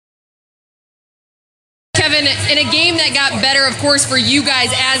Kevin, in a game that got better, of course, for you guys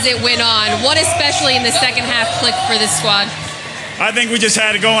as it went on, what especially in the second half clicked for this squad? I think we just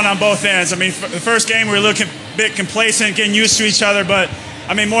had it going on both ends. I mean, the first game we were looking a bit complacent, getting used to each other, but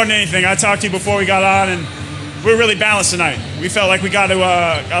I mean, more than anything, I talked to you before we got on, and we were really balanced tonight. We felt like we got to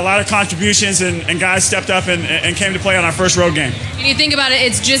a lot of contributions, and guys stepped up and came to play on our first road game. When you think about it,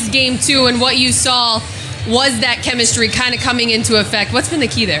 it's just game 2, and what you saw was that chemistry kind of coming into effect. What's been the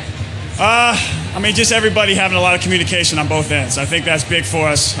key there? I mean, just everybody having a lot of communication on both ends. I think that's big for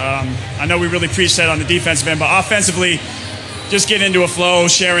us. I know we really preach that on the defensive end, but offensively, just getting into a flow,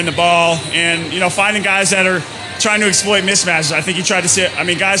 sharing the ball, and finding guys that are trying to exploit mismatches. I think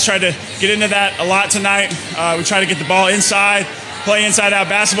guys tried to get into that a lot tonight. We tried to get the ball inside, play inside-out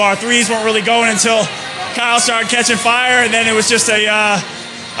basketball. Our threes weren't really going until Kyle started catching fire, and then it was just a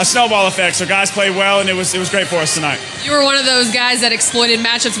snowball effect. So guys played well, and it was great for us tonight. You were one of those guys that exploited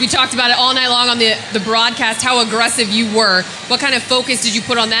matchups. We talked about it all night long on the broadcast, how aggressive you were. What kind of focus did you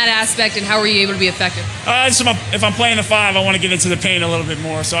put on that aspect, and how were you able to be effective? If I'm playing the 5, I want to get into the paint a little bit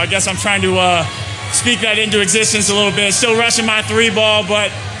more. So I guess I'm trying to speak that into existence a little bit. Still rushing my 3 ball,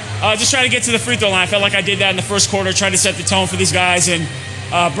 but just trying to get to the free throw line. I felt like I did that in the first quarter, tried to set the tone for these guys, and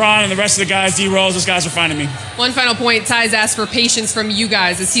Braun and the rest of the guys, D-Rose, those guys are finding me. One final point, Ty's asked for patience from you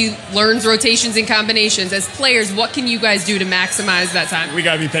guys as he learns rotations and combinations. As players, what can you guys do to maximize that time? We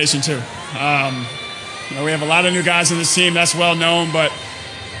got to be patient too. We have a lot of new guys on this team, that's well known, but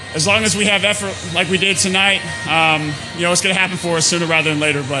as long as we have effort like we did tonight, it's going to happen for us sooner rather than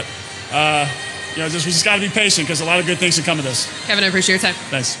later. But we just got to be patient because a lot of good things can come of this. Kevin, I appreciate your time.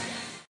 Thanks.